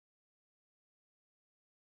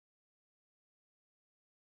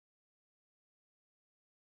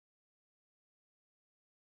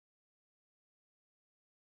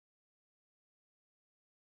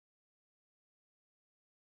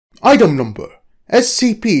Item Number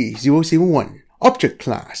SCP-001 Object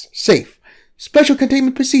Class Safe. Special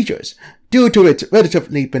Containment Procedures. Due to its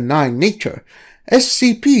relatively benign nature,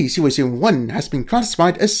 SCP-001 has been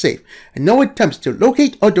classified as safe, and no attempts to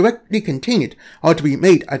locate or directly contain it are to be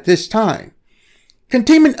made at this time.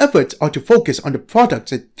 Containment efforts are to focus on the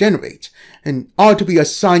products it generates, and are to be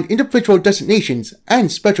assigned individual designations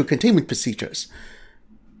and special containment procedures.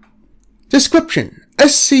 Description: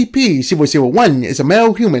 SCP-001 is a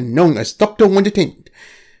male human known as Dr. Wondertainment.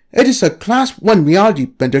 It is a Class 1 reality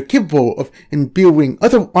bender capable of imbuing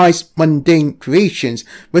otherwise mundane creations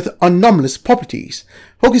with anomalous properties,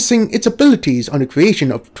 focusing its abilities on the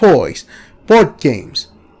creation of toys, board games,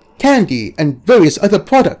 candy, and various other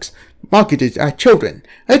products marketed at children.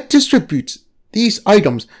 It distributes these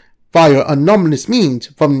items via anomalous means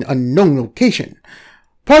from an unknown location.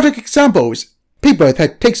 Product examples: paper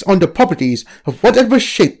that takes on the properties of whatever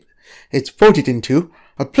shape it's folded into,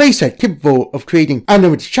 a playset capable of creating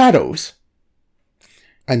animated shadows,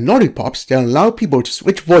 and lollipops that allow people to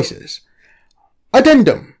switch voices.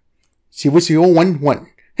 Addendum 0011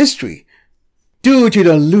 History. Due to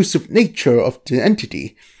the elusive nature of the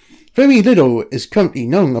entity, very little is currently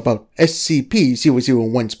known about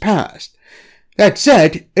SCP-001's past. That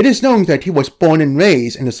said, it is known that he was born and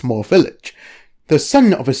raised in a small village, the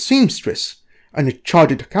son of a seamstress and a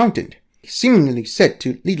chartered accountant, seemingly set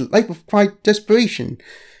to lead a life of quiet desperation.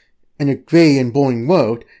 In a grey and boring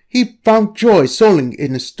world, he found joy solely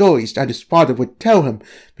in the stories that his father would tell him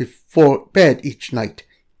before bed each night.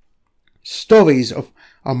 Stories of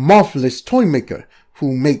a marvelous Toymaker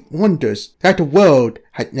who made wonders that the world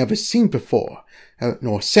had never seen before,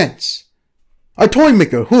 nor since. A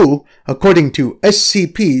Toymaker who, according to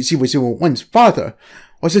SCP-001's father,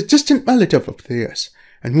 was a distant relative of theirs,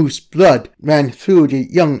 and whose blood ran through the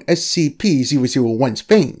young SCP-001's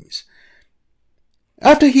veins.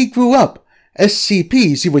 After he grew up,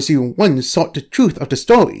 SCP-001 sought the truth of the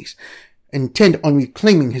stories, intent on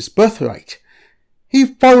reclaiming his birthright. He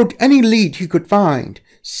followed any lead he could find,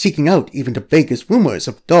 seeking out even the vaguest rumors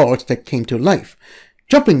of dolls that came to life,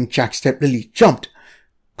 jumping jacks that really jumped,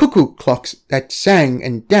 cuckoo clocks that sang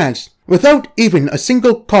and danced without even a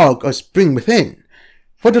single cog or spring within.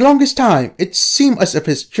 For the longest time, it seemed as if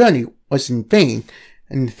his journey was in vain,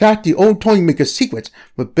 and that the old Toymaker's secrets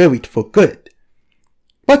were buried for good.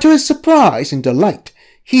 But to his surprise and delight,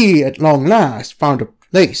 he at long last found a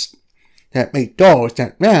place that made dolls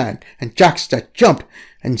that ran, and jacks that jumped,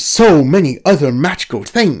 and so many other magical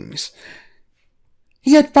things.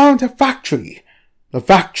 He had found a factory. The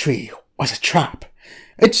factory was a trap.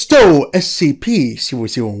 It stole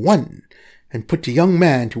SCP-001, and put the young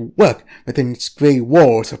man to work within its grey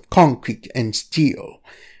walls of concrete and steel.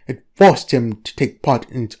 It forced him to take part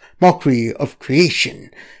in its mockery of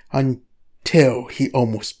creation, until he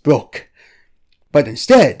almost broke. But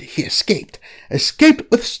instead he escaped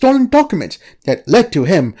with stolen documents that led to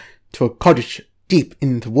him to a cottage deep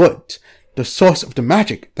in the woods, the source of the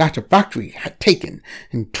magic that the factory had taken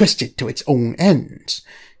and twisted to its own ends.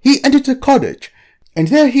 He entered the cottage, and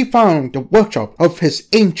there he found the workshop of his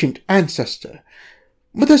ancient ancestor.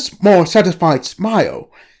 With a more satisfied smile,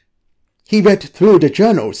 he read through the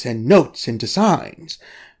journals and notes and designs.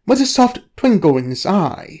 With a soft twinkle in his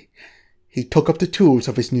eye, he took up the tools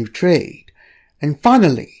of his new trade, and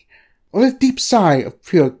finally, with a deep sigh of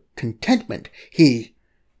pure contentment, he—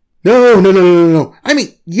 No. I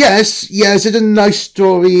mean, yes, it's a nice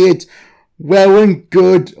story. It's well and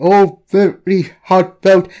good, all very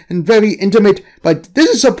heartfelt and very intimate, but this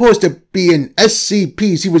is supposed to be an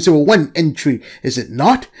SCP-001 entry, is it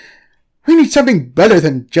not? We need something better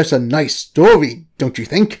than just a nice story, don't you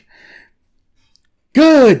think?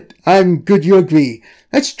 Good, I'm good you agree.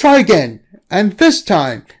 Let's try again, and this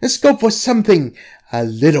time, let's go for something a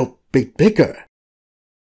little bit bigger.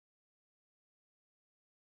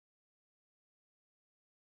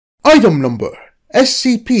 Item Number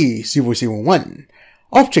SCP-001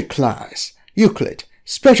 Object Class Euclid.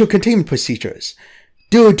 Special Containment Procedures.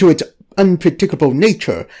 Due to its unpredictable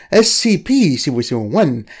nature,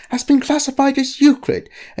 SCP-001 has been classified as Euclid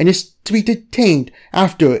and is to be detained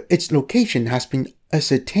after its location has been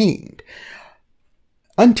ascertained.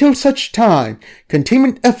 Until such time,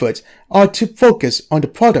 containment efforts are to focus on the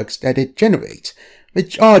products that it generates,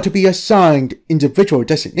 which are to be assigned individual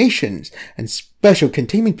designations and special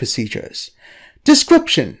containment procedures.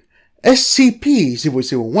 Description: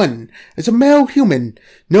 SCP-001 is a male human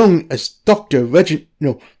known as Dr.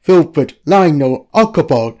 Reginald Wilbert Lionel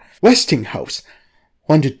Archibald Westinghouse,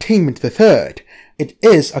 Wondertainment III. It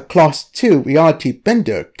is a Class 2 reality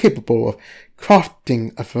bender capable of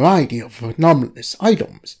crafting a variety of anomalous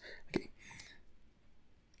items.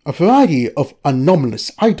 a variety of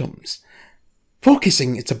anomalous items,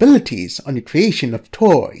 focusing its abilities on the creation of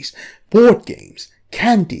toys, board games,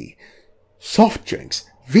 candy, soft drinks,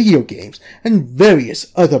 video games, and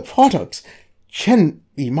various other products generally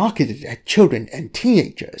marketed at children and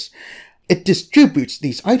teenagers. It distributes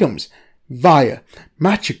these items via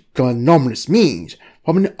magical anomalous means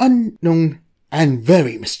from an unknown and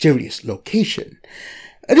very mysterious location.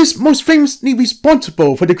 It is most famously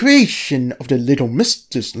responsible for the creation of the Little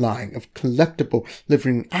Misters line of collectible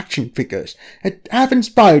living action figures that have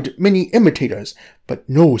inspired many imitators, but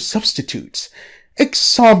no substitutes.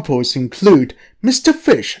 Examples include Mr.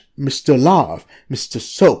 Fish, Mr. Love, Mr.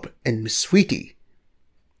 Soap, and Miss Sweetie.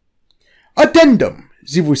 Addendum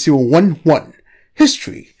 0011.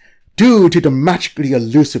 History. Due to the magically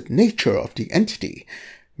elusive nature of the entity,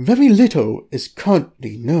 very little is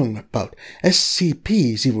currently known about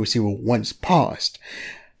SCP-001's past.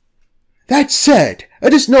 That said,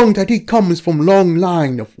 it is known that he comes from a long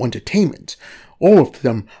line of Wondertainment, all of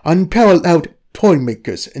them unparalleled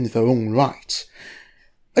Toymakers in their own rights.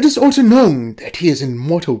 It is also known that he is an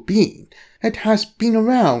immortal being that has been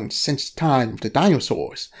around since the time of the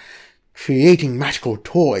dinosaurs, creating magical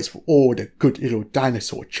toys for all the good little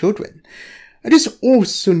dinosaur children. It is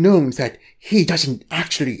also known that he doesn't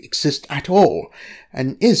actually exist at all,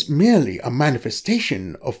 and is merely a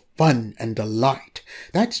manifestation of fun and delight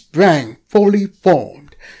that sprang fully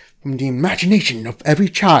formed from the imagination of every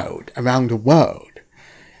child around the world.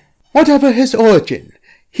 Whatever his origin,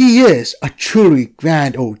 he is a truly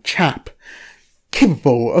grand old chap,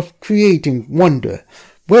 capable of creating wonder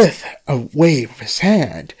with a wave of his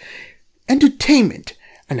hand, entertainment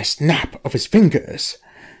and a snap of his fingers,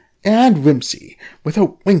 and whimsy with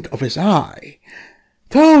a wink of his eye.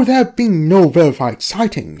 Though there have been no verified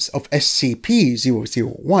sightings of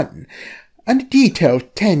SCP-001, and the details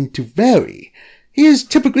tend to vary, he is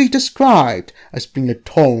typically described as being a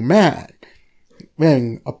tall man,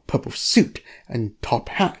 wearing a purple suit and top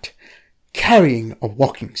hat, carrying a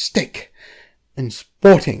walking stick, and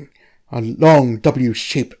sporting a long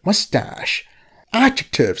W-shaped mustache.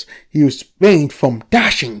 Adjectives used range from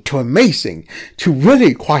dashing to amazing to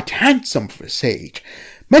really quite handsome for his age.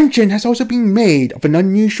 Mention has also been made of an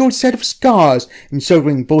unusual set of scars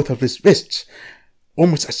encircling both of his wrists,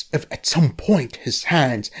 almost as if at some point his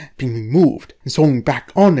hands had been removed and sewn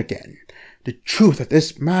back on again. The truth of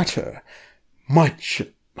this matter, much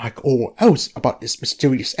like all else about this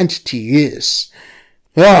mysterious entity, is...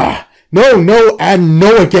 no, and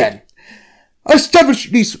no again!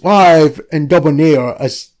 Establishedly suave and debonair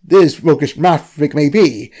as this roguish maverick may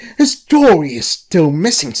be, his story is still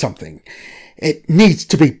missing something. It needs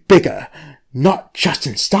to be bigger, not just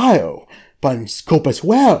in style, but in scope as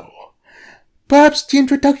well. Perhaps the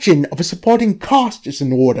introduction of a supporting cast is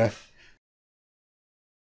in order.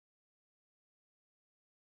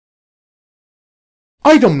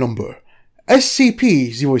 Item Number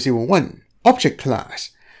SCP-001 Object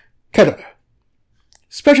Class Keter.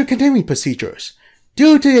 Special Containment Procedures.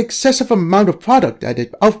 Due to the excessive amount of product that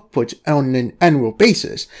it outputs on an annual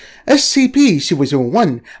basis,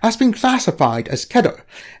 SCP-001 has been classified as Keter,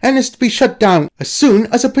 and is to be shut down as soon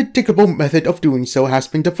as a predictable method of doing so has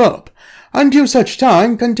been developed. Until such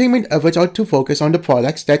time, containment efforts are to focus on the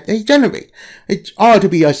products that they generate, which are to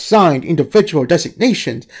be assigned individual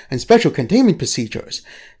designations and special containment procedures.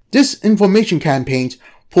 Disinformation campaigns,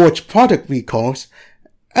 forged product recalls,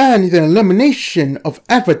 and the elimination of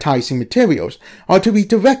advertising materials are to be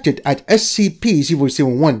directed at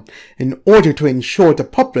SCP-001 in order to ensure the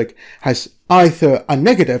public has either a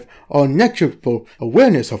negative or negligible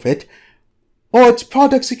awareness of it or its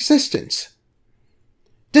product's existence.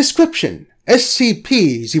 Description: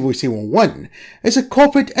 SCP-001 is a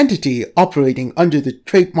corporate entity operating under the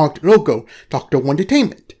trademarked logo Dr.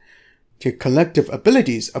 Wondertainment. The collective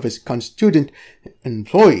abilities of its constituent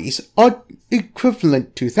employees are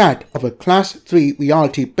equivalent to that of a Class 3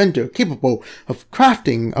 reality bender capable of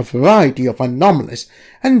crafting a variety of anomalous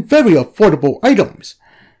and very affordable items,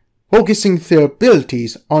 focusing their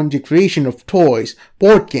abilities on the creation of toys,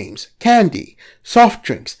 board games, candy, soft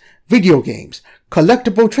drinks, video games,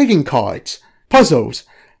 collectible trading cards, puzzles,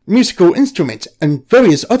 musical instruments, and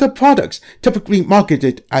various other products typically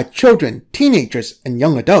marketed at children, teenagers, and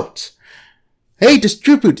young adults. They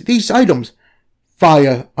distribute these items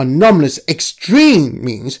via anomalous extreme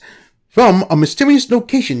means from a mysterious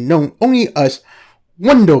location known only as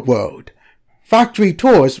Wonderworld. Factory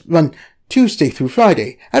tours run Tuesday through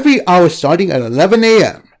Friday, every hour starting at 11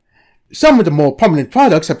 a.m. Some of the more prominent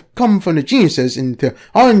products have come from the geniuses in the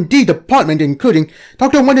R&D department, including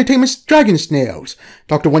Dr. Wondertainment's Dragon Snails,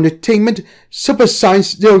 Dr. Wondertainment Super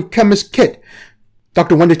Science Zero Chemist Kit,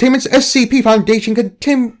 Dr. Wondertainment's SCP Foundation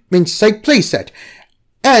Containment Site playset,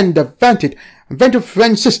 and the Vanted Inventor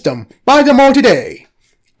Friend System. Buy them all today.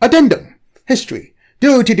 Addendum. History.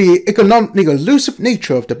 Due to the economically elusive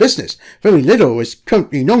nature of the business, very little is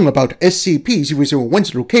currently known about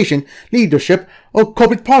SCP-001's location, leadership, or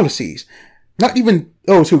corporate policies. Not even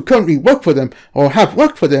those who currently work for them or have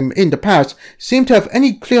worked for them in the past seem to have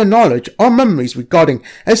any clear knowledge or memories regarding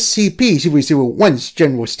SCP-001's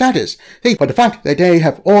general status, save for the fact that they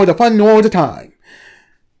have all the fun all the time.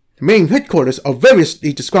 The main headquarters are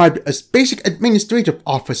variously described as basic administrative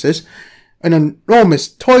offices, an enormous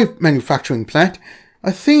toy manufacturing plant,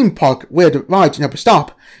 a theme park where the rides never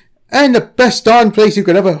stop, and the best darn place you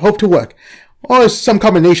could ever hope to work, or some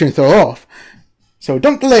combination thereof. So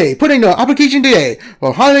don't delay, put in your application today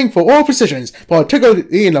for hiring for all positions,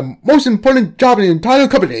 particularly in the most important job in the entire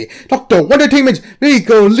company, Dr. Wondertainment's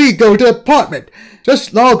legal department.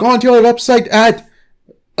 Just log on to your website at...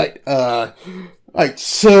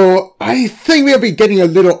 so I think we'll be getting a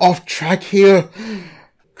little off track here.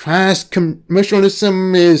 Class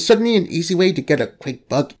commercialism is certainly an easy way to get a quick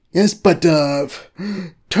buck. Yes, but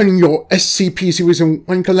turning your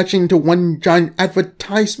SCP-001 collection into one giant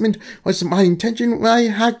advertisement was my intention when I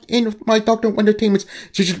hacked in with my Dr. Wondertainment's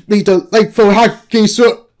digitally delightful hacking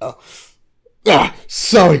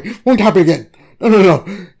sorry, won't happen again. No.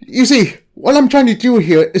 You see, what I'm trying to do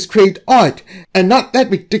here is create art, and not that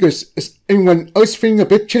ridiculous, is anyone else feeling a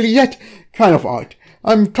bit chilly yet? Kind of art.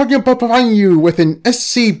 I'm talking about providing you with an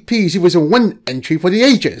SCP-001 entry for the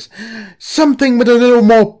ages. Something with a little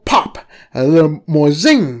more pop, a little more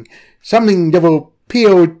zing. Something that will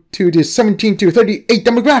appeal to the 17 to 38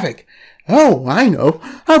 demographic. Oh, I know.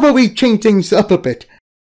 How about we change things up a bit?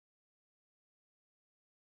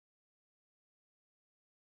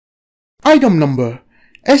 Item number.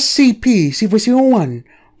 SCP-001.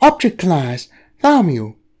 Object Class.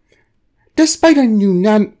 Thalmu. Despite a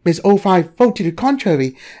unanimous 05 vote to the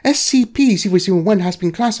contrary, SCP-001 has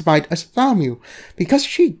been classified as Thalmu because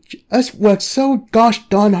she just worked so gosh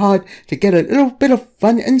darn hard to get a little bit of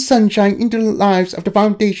fun and sunshine into the lives of the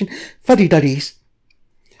Foundation fuddy-duddies.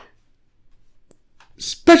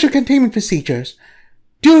 Special Containment Procedures.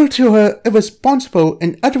 Due to her irresponsible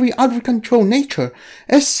and utterly out-of-control nature,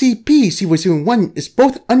 SCP-001 is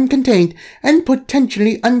both uncontained and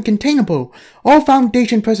potentially uncontainable. All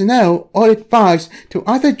Foundation personnel are advised to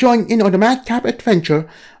either join in on the madcap adventure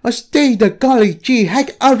or stay the golly gee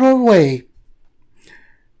heck out of her way.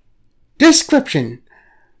 Description: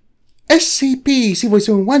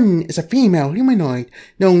 SCP-001 is a female humanoid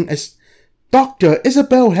known as Dr.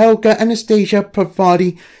 Isabel Helga Anastasia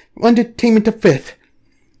Pravati Wondertainment V.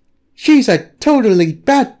 She's a totally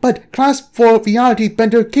bad but class 4 reality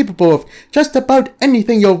bender capable of just about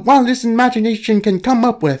anything your wildest imagination can come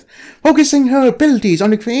up with, focusing her abilities on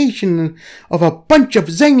the creation of a bunch of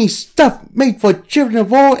zany stuff made for children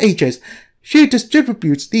of all ages. She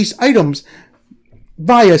distributes these items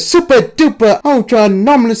via super duper ultra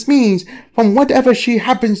anomalous means from whatever she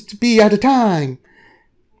happens to be at the time,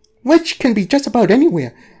 which can be just about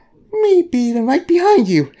anywhere. Maybe right behind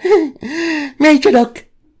you. Major look.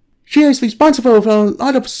 She is responsible for a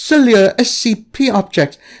lot of cellular SCP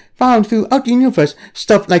objects found throughout the universe.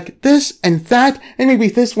 Stuff like this and that, and maybe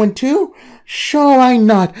this one too? Sure, why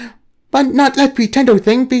not? But not that pretendo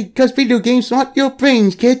thing, because video games want your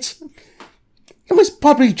brains, kids. It was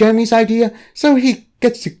probably Jeremy's idea, so he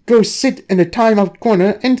gets to go sit in a timeout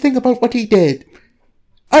corner and think about what he did.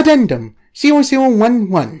 Addendum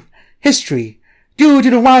 0011. History. Due to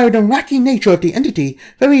the wild and wacky nature of the entity,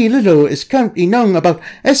 very little is currently known about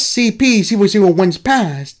SCP-001's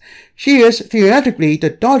past. She is theoretically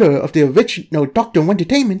the daughter of the original Dr.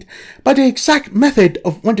 Wondertainment, but the exact method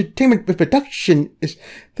of Wondertainment reproduction is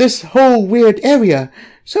this whole weird area,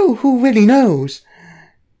 so who really knows?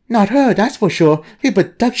 Not her, that's for sure.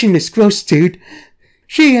 Reproduction is gross, dude.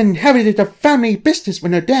 She inherited a family business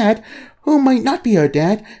when her dad, who might not be her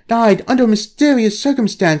dad, died under mysterious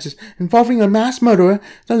circumstances involving a mass murderer,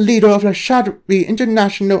 the leader of the Shadri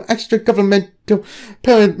International Extra-Governmental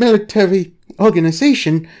Paramilitary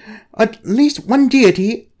Organization, at least one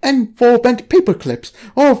deity, and 4 bent paperclips,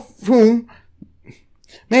 all of whom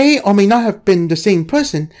may or may not have been the same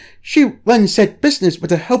person. She runs said business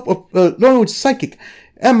with the help of a loyal psychic,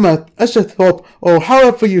 Emma Usherthorpe, or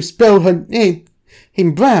however you spell her name,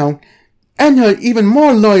 in Brown, and her even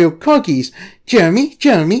more loyal corgis, Jeremy,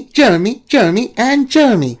 and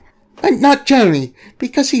Jeremy. But not Jeremy,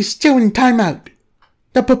 because he's still in timeout.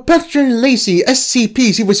 The perpetually lazy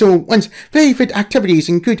SCP-001's favorite activities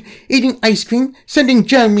include eating ice cream, sending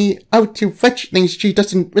Jeremy out to fetch things she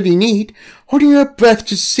doesn't really need, holding her breath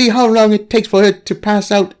to see how long it takes for her to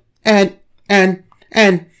pass out, and,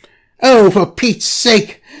 oh, for Pete's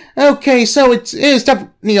sake! Okay, so it is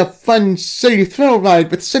definitely a fun, silly thrill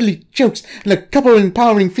ride with silly jokes and a couple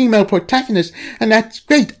empowering female protagonists, and that's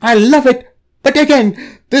great, I love it! But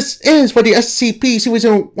again, this is for the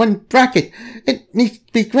SCP-001 bracket. It needs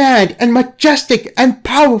to be grand and majestic and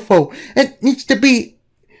powerful. It needs to be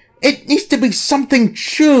something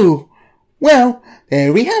true. Well,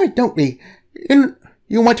 there we have it, don't we?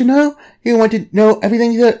 You want to know? You want to know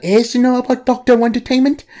everything there is to know about Dr.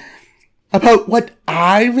 Wondertainment? About what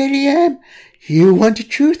I really am? You want the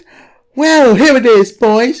truth? Well, here it is,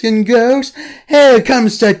 boys and girls. Here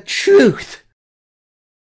comes the truth.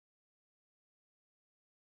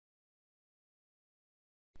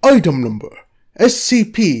 Item number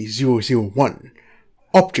SCP-001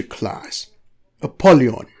 Object Class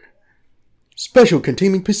Apollyon. Special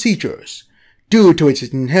Containment Procedures. Due to its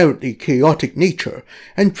inherently chaotic nature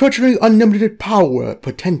and virtually unlimited power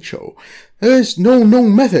potential, there is no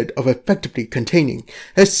known method of effectively containing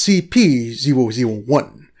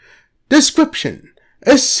SCP-001. Description: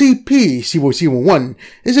 SCP-001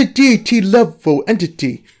 is a deity-level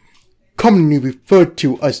entity commonly referred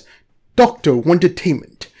to as Dr.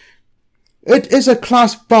 Wondertainment. It is a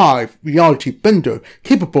Class 5 reality bender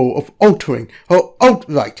capable of altering or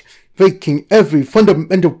outright breaking every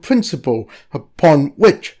fundamental principle upon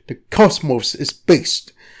which the cosmos is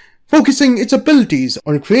based, focusing its abilities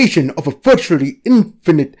on the creation of a virtually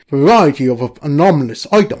infinite variety of anomalous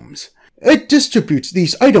items. It distributes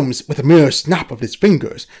these items with a mere snap of its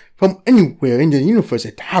fingers from anywhere in the universe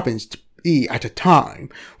it happens to be at a time,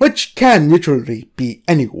 which can literally be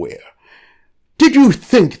anywhere. Did you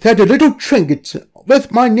think that the little trinkets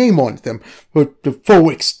with my name on them were the full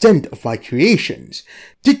extent of my creations?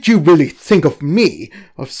 Did you really think of me,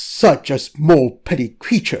 of such a small petty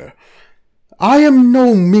creature? I am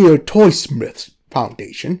no mere toysmith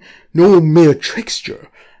foundation, no mere trickster.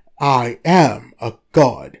 I am a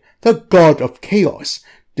god, the god of chaos,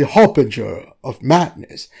 the harbinger of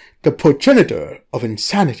madness, the progenitor of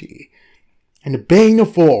insanity, and the bane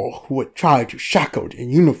of all who would try to shackle the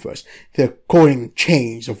universe with their coiling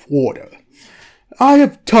chains of order. I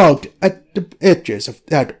have tugged at the edges of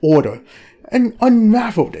that order and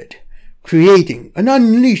unraveled it, creating and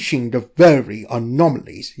unleashing the very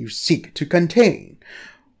anomalies you seek to contain,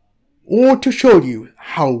 or to show you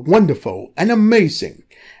how wonderful and amazing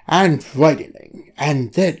and frightening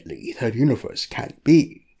and deadly the universe can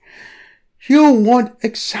be. You want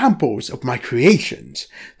examples of my creations?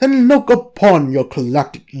 Then look upon your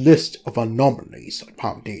collected list of anomalies,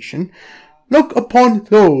 Foundation. Look upon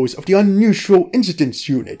those of the Unusual Incidents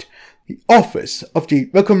Unit, the Office of the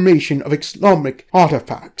Reclamation of Islamic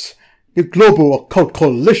Artifacts, the Global Occult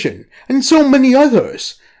Coalition, and so many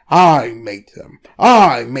others. I made them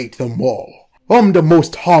all, from the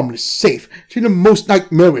most harmless safe to the most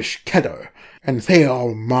nightmarish killer, and they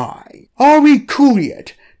are mine. Are we cool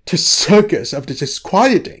yet? To circus of the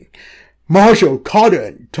disquieting, Marshall Carter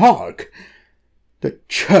and Dark, the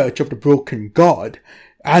Church of the Broken God,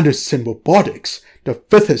 Anderson Robotics, the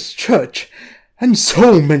Fifth Church, and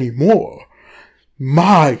so many more.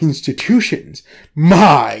 My institutions,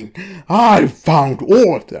 mine. I found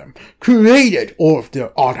all of them, created all of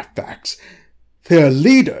their artifacts, their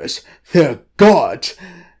leaders, their gods.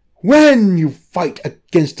 When you fight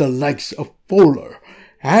against the likes of Fuller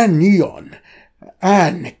and Neon,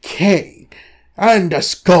 and King, and the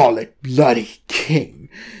Scarlet Bloody King,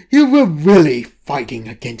 you were really fighting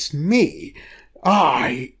against me.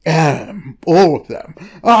 I am all of them.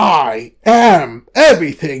 I am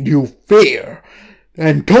everything you fear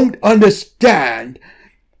and don't understand.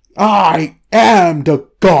 I am the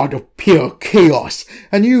god of pure chaos,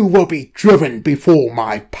 and you will be driven before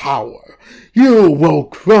my power. You will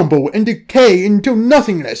crumble and decay into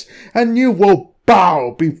nothingness, and you will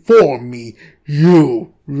bow before me.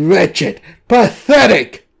 You wretched,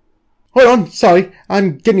 pathetic! Hold on, sorry,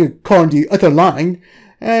 I'm getting a call on the other line.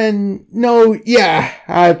 And no, yeah,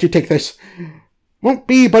 I have to take this. Won't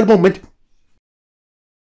be but a moment.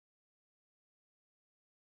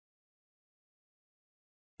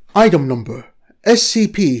 Item number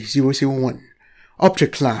SCP-001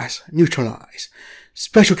 Object Class Neutralize.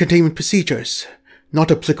 Special Containment Procedures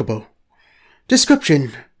Not applicable.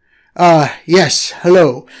 Description: yes,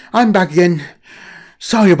 hello, I'm back again.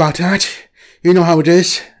 Sorry about that. You know how it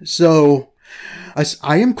is. So, as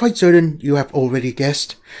I am quite certain you have already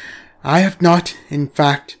guessed, I have not, in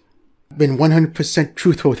fact, been 100%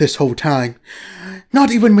 truthful this whole time.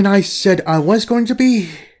 Not even when I said I was going to be.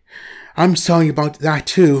 I'm sorry about that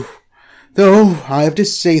too. Though I have to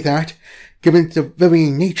say that, given the very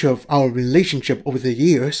nature of our relationship over the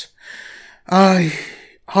years, I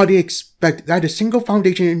hardly expect that a single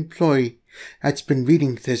Foundation employee that's been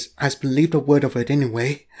reading this has believed a word of it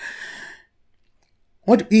anyway.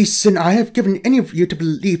 What reason I have given any of you to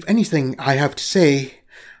believe anything I have to say?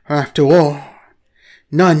 After all,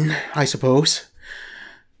 none, I suppose.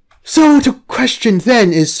 So the question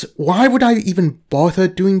then is, why would I even bother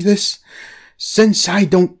doing this? Since I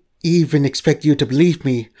don't even expect you to believe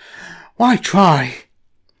me, why try?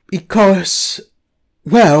 Because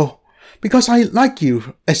I like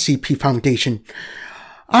you, SCP Foundation.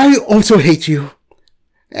 I also hate you,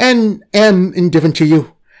 and am indifferent to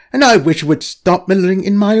you, and I wish you would stop meddling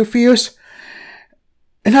in my affairs.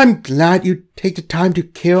 And I'm glad you take the time to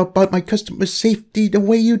care about my customers' safety the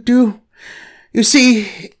way you do. You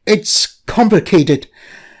see, it's complicated,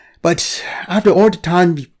 but after all the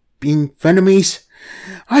time we've been frenemies,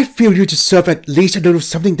 I feel you deserve at least a little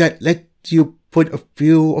something that lets you put a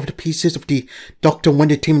few of the pieces of the Dr.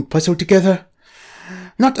 Wondertainment puzzle together.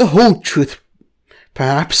 Not the whole truth,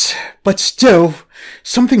 perhaps, but still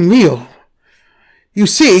something real. You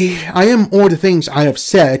see, I am all the things I have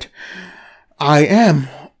said. I am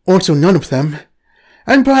also none of them,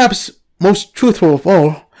 and perhaps most truthful of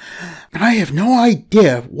all, I have no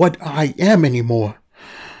idea what I am anymore.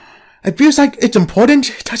 It feels like it's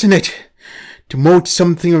important, doesn't it? To mold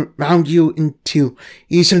something around you into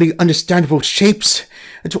easily understandable shapes.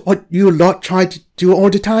 It's what you lot try to do all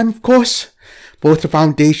the time, of course. Both the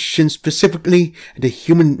Foundation specifically and the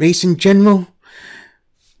human race in general.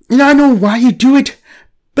 And I know why you do it.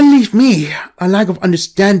 Believe me, a lack of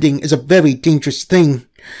understanding is a very dangerous thing.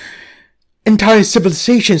 Entire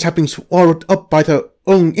civilizations have been swallowed up by their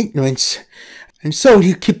own ignorance, and so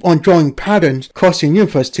you keep on drawing patterns across the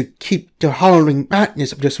universe to keep the howling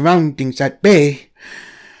madness of the surroundings at bay.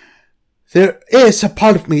 There is a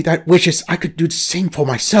part of me that wishes I could do the same for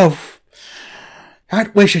myself.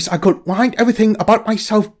 That wishes I could wind everything about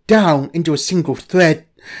myself down into a single thread.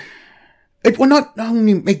 It will not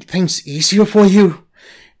only make things easier for you,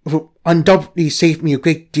 it will undoubtedly save me a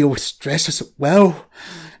great deal of stress as well.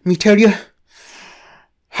 Let me tell you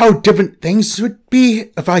how different things would be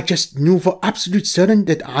if I just knew for absolute certain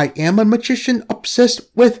that I am a magician obsessed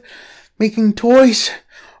with making toys,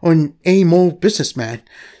 or an amoral businessman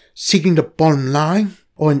seeking the bottom line,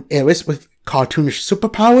 or an heiress with cartoonish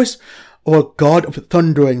superpowers, or a god of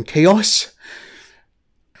thunder and chaos,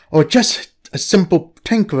 or just a simple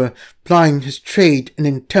tinkerer plying his trade in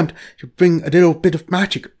an attempt to bring a little bit of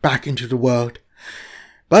magic back into the world.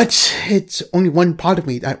 But it's only one part of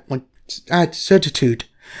me that wants that certitude.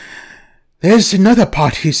 There's another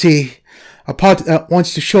part, you see. A part that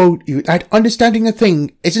wants to show you that understanding a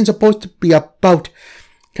thing isn't supposed to be about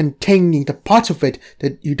containing the parts of it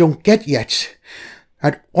that you don't get yet.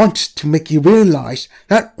 That wants to make you realize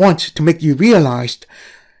that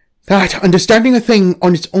understanding a thing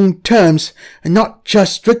on its own terms, and not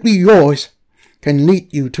just strictly yours, can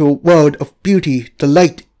lead you to a world of beauty,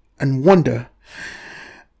 delight, and wonder.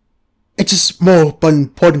 It's a small but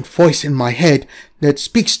important voice in my head that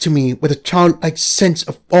speaks to me with a childlike sense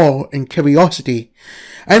of awe and curiosity,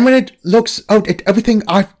 and when it looks out at everything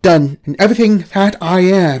I've done and everything that I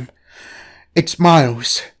am, it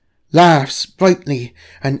smiles, laughs brightly,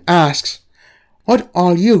 and asks, "What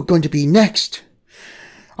are you going to be next?"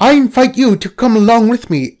 I invite you to come along with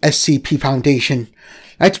me, SCP Foundation.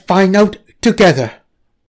 Let's find out together.